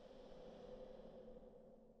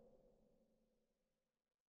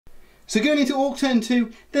 So going into Orc turn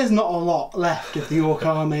 2, there's not a lot left of the Orc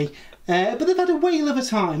army, but they've had a whale of a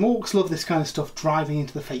time. Orcs love this kind of stuff, driving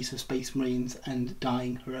into the face of Space Marines and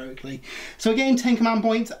dying heroically. So we're getting 10 command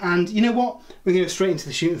points, and you know what? We're going to go straight into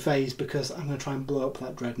the shooting phase because I'm going to try and blow up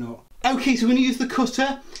that Dreadnought. Okay, so we're going to use the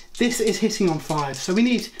cutter. This is hitting on 5, so we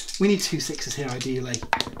need 2 6s here ideally.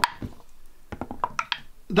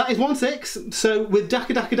 That is 1 6, so with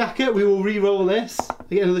Daka, we will re-roll this.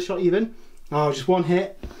 I get another shot even. Oh, just 1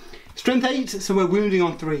 hit. Strength 8, so we're wounding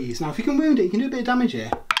on 3s. Now if you can wound it, you can do a bit of damage here.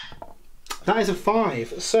 That is a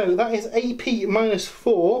 5, so that is AP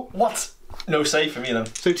 -4. What? No save for me then.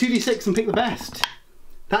 So 2d6 and pick the best.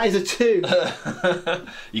 That is a 2.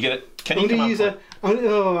 You get it? Can I'm you going to use point?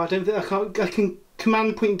 Oh, I don't think I can't. I can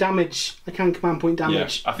command point damage. I can command point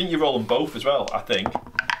damage. Yeah, I think you roll them both as well. I think.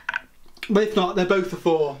 But if not, they're both a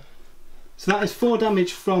 4. So that is 4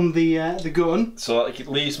 damage from the gun. So it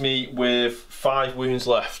leaves me with 5 wounds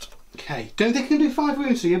left. Okay, don't think I can do 5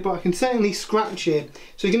 wounds to you, but I can certainly scratch you.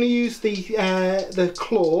 So you're going to use the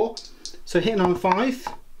claw. So hitting on a 5,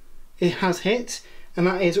 it has hit, and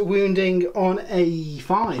that is wounding on a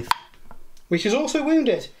 5, which is also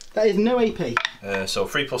wounded. That is no AP. So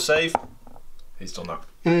 3 plus save. He's done that.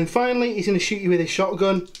 And then finally, he's going to shoot you with his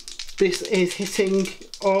shotgun. This is hitting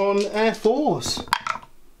on 4s.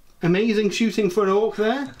 Amazing shooting for an Orc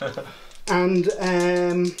there. And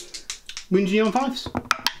wounding you on 5s.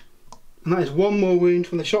 And that is 1 more wound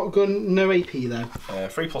from the shotgun, no AP though.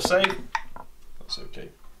 3 plus save. That's okay.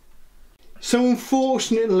 So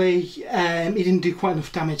unfortunately, he didn't do quite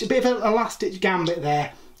enough damage. A bit of a last-ditch gambit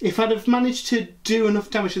there. If I'd have managed to do enough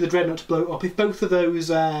damage to the Dreadnought to blow it up, if both of those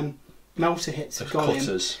melter hits had got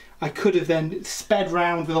him, I could have then sped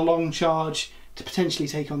round with a long charge to potentially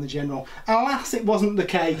take on the General. Alas, it wasn't the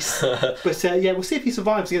case. But yeah, we'll see if he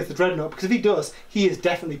survives against the Dreadnought, because if he does, he is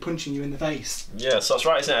definitely punching you in the face. Yes, that's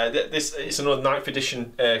right, isn't it? It's another 9th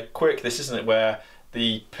edition quirk, this, isn't it, where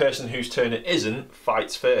the person whose turn it isn't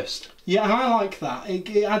fights first. Yeah, and I like that.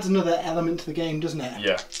 It adds another element to the game, doesn't it?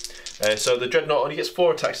 Yeah. So the Dreadnought only gets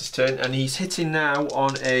 4 attacks this turn, and he's hitting now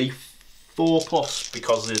on a 4+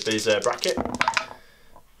 because of his bracket.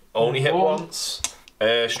 Only hit once.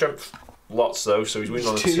 Strength lots though, so he's winning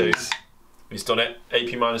on a 2. He's done it.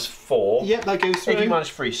 AP -4. Yep, that goes through. AP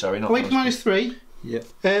 -3, sorry, not AP -3. Yep.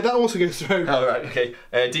 That also goes through. Oh right, okay.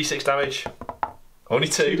 D6 damage. Only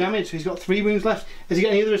 2. 2 damage, so he's got 3 wounds left. Has he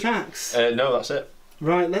got any other attacks? No, that's it.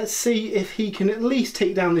 Right, let's see if he can at least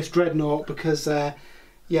take down this dreadnought, because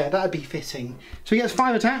yeah, that'd be fitting. So he gets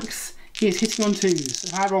 5 attacks. He is hitting on 2s.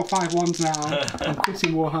 If I roll 5 1s now, I'm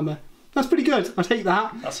quitting Warhammer. That's pretty good. I'll take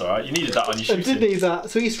that. That's alright. You needed that on your shooting. I did need that.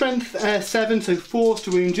 So he's strength 7, so 4's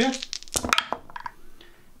to wound you.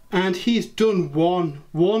 And he's done one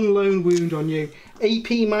lone wound on you.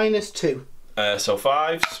 AP -2. So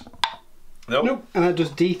 5s. Nope. Nope. And that does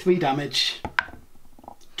D3 damage.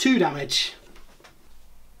 2 damage.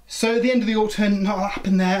 So at the end of the Ork turn, not a lot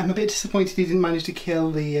happened there. I'm a bit disappointed he didn't manage to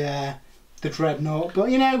kill the dreadnought,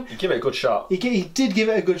 but you know, You give it a good shot. he did give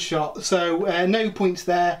it a good shot. So no points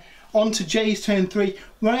there. On to Jay's turn 3,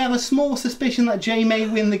 where I have a small suspicion that Jay may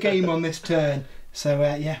win the game on this turn. So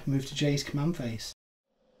yeah, move to Jay's command phase.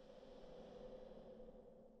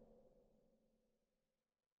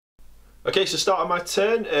 Okay, so start of my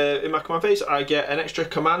turn, in my command phase, I get an extra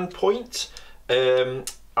command point.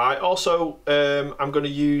 I also, I'm going to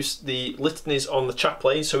use the litanies on the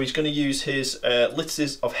chaplain, so he's going to use his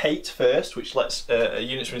litanies of hate first, which lets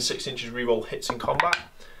units within 6 inches reroll hits in combat.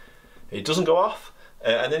 It doesn't go off.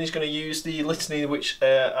 And then he's going to use the litany, which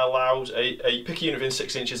allows a pick a unit within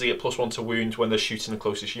 6 inches, they get +1 to wound when they're shooting the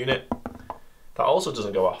closest unit. That also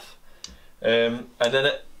doesn't go off. And then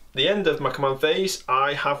at the end of my command phase,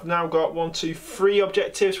 I have now got 1, 2, 3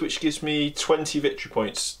 objectives, which gives me 20 victory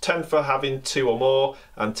points. 10 for having 2 or more,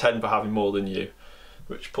 and 10 for having more than you,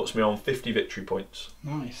 which puts me on 50 victory points.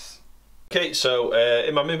 Nice. Okay, so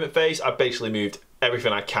in my movement phase, I've basically moved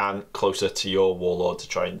everything I can closer to your warlord to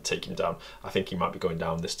try and take him down. I think he might be going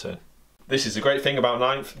down this turn. This is the great thing about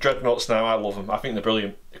 9th. Dreadnoughts now, I love them. I think they're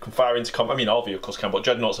brilliant. You can fire into combat. I mean, all vehicles can, but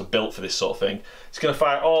Dreadnoughts are built for this sort of thing. He's going to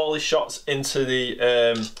fire all his shots into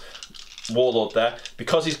the warlord there.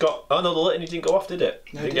 Because he's got... Oh no, the litany didn't go off, did it?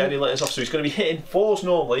 No, didn't get any litanies off, so he's going to be hitting 4s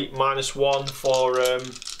normally, -1 for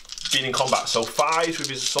being in combat. So 5s with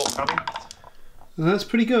his assault cannon. Well, that's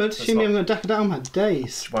pretty good. Shouldn't I'm going to down my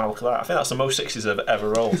days. Wow, look at that. I think that's the most 6s I've ever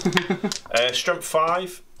rolled. Strength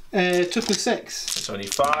 5. Toughness 6. It's only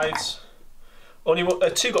 5s. Only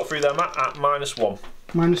 2 got through there, Matt, at -1.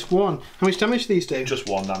 -1. How much damage do these do? Just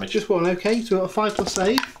 1 damage. Just 1, okay. So we've got a 5+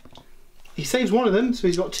 save. He saves one of them, so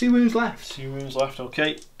he's got 2 wounds left. 2 wounds left,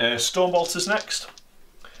 okay. Stormbolter's next.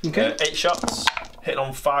 Okay. 8 shots, hitting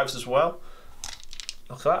on 5s as well.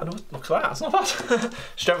 Look at that, look at that, that's not bad.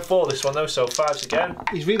 Strength 4 this one though, so 5s again.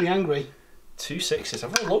 He's really angry. 2 6s,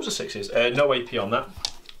 I've rolled loads of 6s. No AP on that.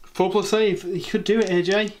 4+ save. He could do it here,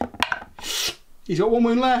 Jay. He's got 1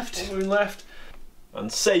 wound left. 1 wound left. And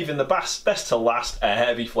saving the best to last, a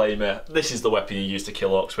heavy flamer. This is the weapon you use to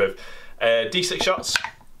kill orcs with. D6 shots.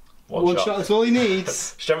 One shot. That's all he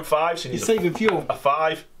needs. Strength 5, so he He's needs saving fuel. a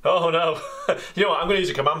 5. Oh no. You know what, I'm going to use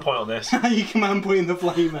a command point on this. You command point in the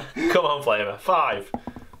flamer. Come on, flamer. 5.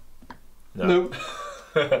 No.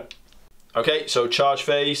 Nope. Okay, so charge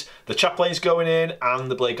phase. The chaplain's going in and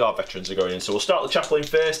the Blade Guard veterans are going in. So we'll start the chaplain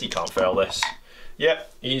first. He can't fail this.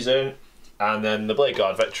 Yep, he's in. And then the Blade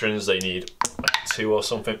Guard veterans, they need like 2 or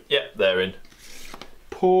something. Yep, they're in.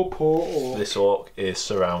 Poor orc. This orc is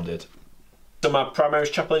surrounded. So my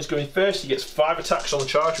Primaris chaplain's going first. He gets 5 attacks on the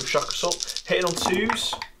charge with shock assault, hitting on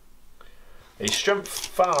 2s. He's strength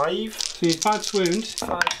 5. So he's 5 to wound.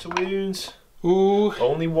 5 to wound. Ooh.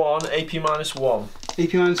 Only 1. AP -1.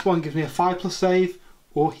 AP -1 gives me a 5+ save,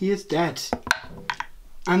 or he is dead.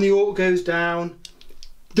 And the orc goes down.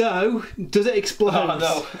 Though, does it explode? Oh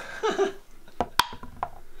no.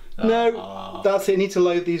 No, that's it. I need to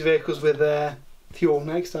load these vehicles with fuel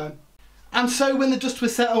next time. And so when the dust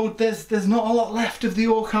was settled, there's not a lot left of the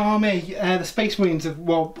Ork army. The Space Marines have,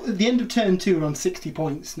 well, at the end of turn 2 we're on 60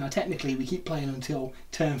 points. Now technically we keep playing until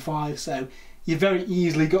turn 5, so you very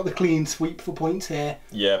easily got the clean sweep for points here.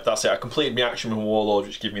 Yeah, that's it. I completed my action with Warlord,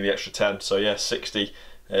 which gave me the extra 10, so yeah, 60.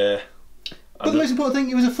 But the most important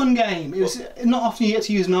thing, it was a fun game. It was not often you get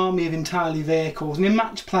to use an army of entirely vehicles, and in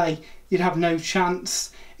match play you'd have no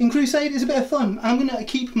chance. In Crusade it's a bit of fun. I'm going to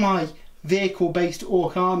keep my vehicle-based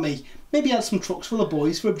Ork army. Maybe add some trucks full of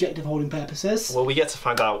boys for objective holding purposes. Well, we get to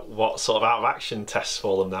find out what sort of out-of-action tests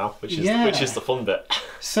for them now, which is the fun bit.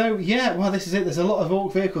 So yeah, well this is it. There's a lot of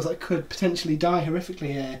Ork vehicles that could potentially die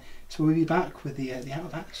horrifically here. So we'll be back with the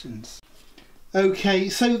out-of-actions. Okay,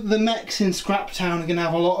 so the mechs in Scraptown are going to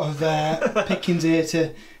have a lot of pickings here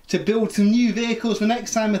to build some new vehicles for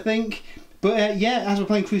next time, I think. But yeah, as we're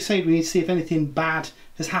playing Crusade, we need to see if anything bad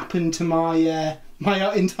has happened to my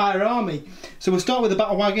my entire army. So we'll start with the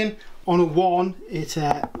battle wagon. On a 1, it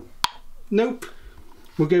nope.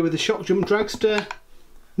 We'll go with the shock jump dragster.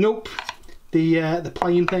 Nope. The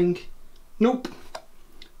plane thing. Nope.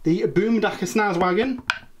 The boom dacker snaz wagon.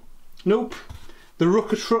 Nope. The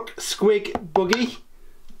rucker truck squig buggy.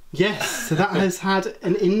 Yes, so that has had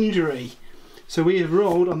an injury. So we have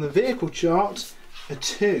rolled on the vehicle chart a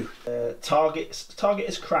 2. Target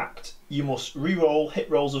is cracked. You must re-roll hit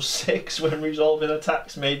rolls of 6 when resolving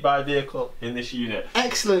attacks made by vehicle in this unit.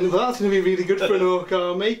 Excellent, well that's going to be really good for an Ork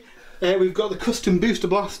army. We've got the custom booster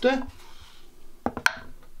blaster.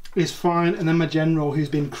 Is fine, and then my general who's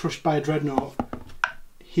been crushed by a dreadnought.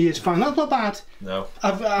 He is fine, that's not bad. No.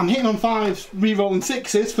 I'm hitting on 5s, re-rolling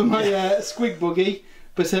 6s for my squig buggy,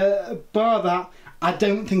 but bar that, I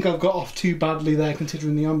don't think I've got off too badly there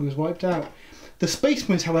considering the army was wiped out. The Space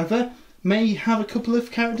Marines, however, may have a couple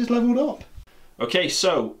of characters levelled up. Okay,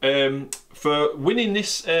 so for winning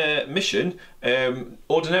this mission,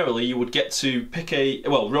 ordinarily you would get to pick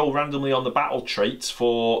roll randomly on the battle traits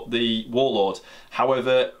for the Warlord.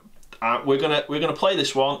 However, we're gonna play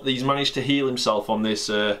this one. He's managed to heal himself on this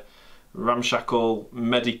ramshackle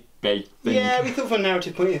medic bay thing. Yeah, we thought from a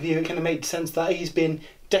narrative point of view it kind of made sense that he's been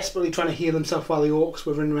desperately trying to heal himself while the Orks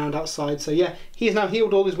were running around outside. So yeah, he has now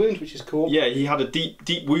healed all his wounds, which is cool. Yeah, he had a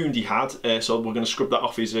deep wound he had, so we're going to scrub that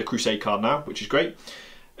off his Crusade card now, which is great.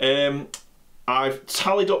 I've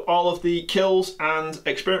tallied up all of the kills and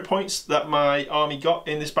experience points that my army got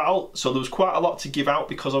in this battle, so there was quite a lot to give out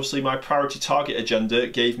because obviously my priority target agenda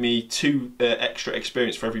gave me 2 extra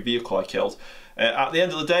experience for every vehicle I killed. At the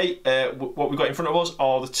end of the day, what we've got in front of us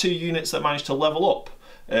are the 2 units that managed to level up.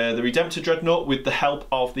 The Redemptor Dreadnought, with the help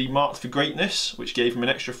of the Marked for Greatness, which gave him an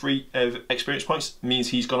extra 3 experience points, means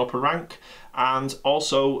he's gone up a rank, and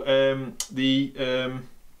also the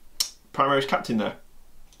Primaris Captain there.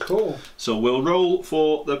 Cool. So we'll roll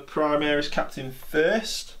for the Primaris Captain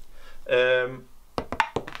first. He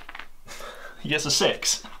gets a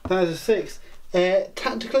 6. That is a 6.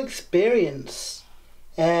 Tactical experience.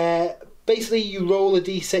 Basically, you roll a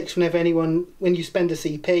d6 when you spend a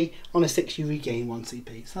CP. On a 6, you regain 1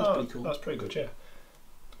 CP. So that's pretty cool. That's pretty good,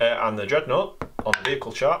 yeah. And the Dreadnought on the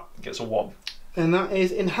vehicle chart gets a 1. And that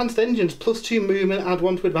is enhanced engines, +2 movement, add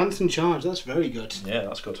 1 to advance and charge. That's very good. Yeah,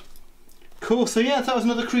 that's good. Cool. So yeah, that was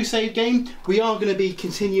another Crusade game. We are going to be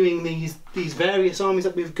continuing these various armies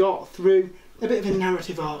that we've got through a bit of a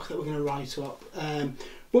narrative arc that we're going to write up.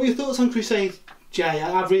 What are your thoughts on Crusade, Jay?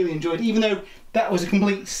 I've really enjoyed it, even though that was a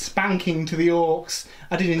complete spanking to the Orks.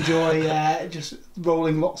 I did enjoy just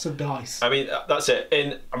rolling lots of dice. I mean, that's it.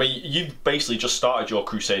 You've basically just started your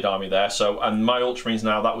Crusade army there. And my Ultramarines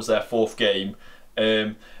now, that was their 4th game.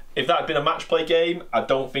 If that had been a match play game, I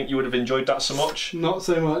don't think you would have enjoyed that so much. Not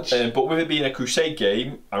so much. But with it being a Crusade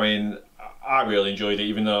game, I mean, I really enjoyed it,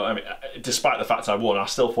 even though, despite the fact I won, I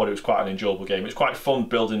still thought it was quite an enjoyable game. It was quite fun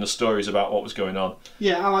building the stories about what was going on.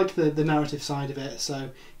 Yeah, I liked the narrative side of it, so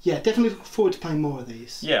yeah, definitely look forward to playing more of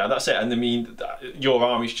these. Yeah, that's it. And I mean, your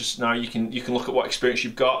army's just now, you can look at what experience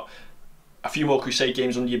you've got. A few more Crusade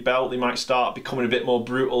games under your belt, they might start becoming a bit more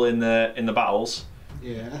brutal in the battles.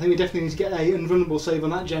 Yeah, I think we definitely need to get a unrunnable save on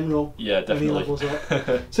that general. Yeah, definitely. When he levels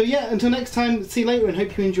up. So yeah, until next time, see you later and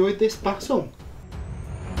hope you enjoyed this battle.